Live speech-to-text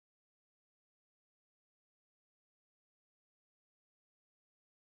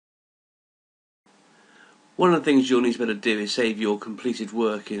One of the things you'll need to be able to do is save your completed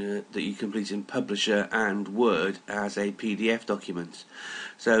work that you complete in Publisher and Word as a PDF document.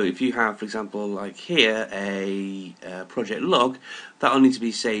 So if you have, for example, like here, a project log, that will need to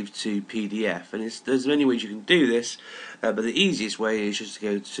be saved to PDF. And there's many ways you can do this, but the easiest way is just to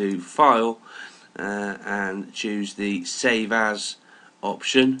go to File and choose the Save As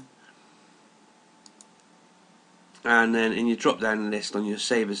option. And then in your drop down list on your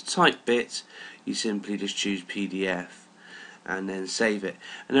Save As Type bit, you simply just choose PDF and then save it.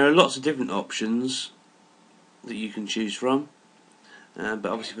 And there are lots of different options that you can choose from, but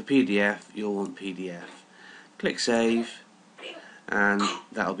obviously for PDF you'll want PDF. Click Save and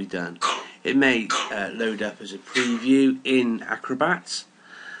that'll be done. It may load up as a preview in Acrobat,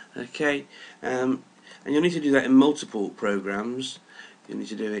 okay, and you'll need to do that in multiple programs. You'll need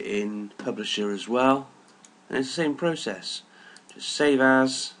to do it in Publisher as well, and it's the same process. Just Save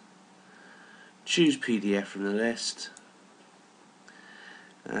As, choose PDF from the list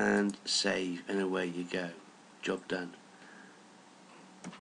and save, and away you go. Job done.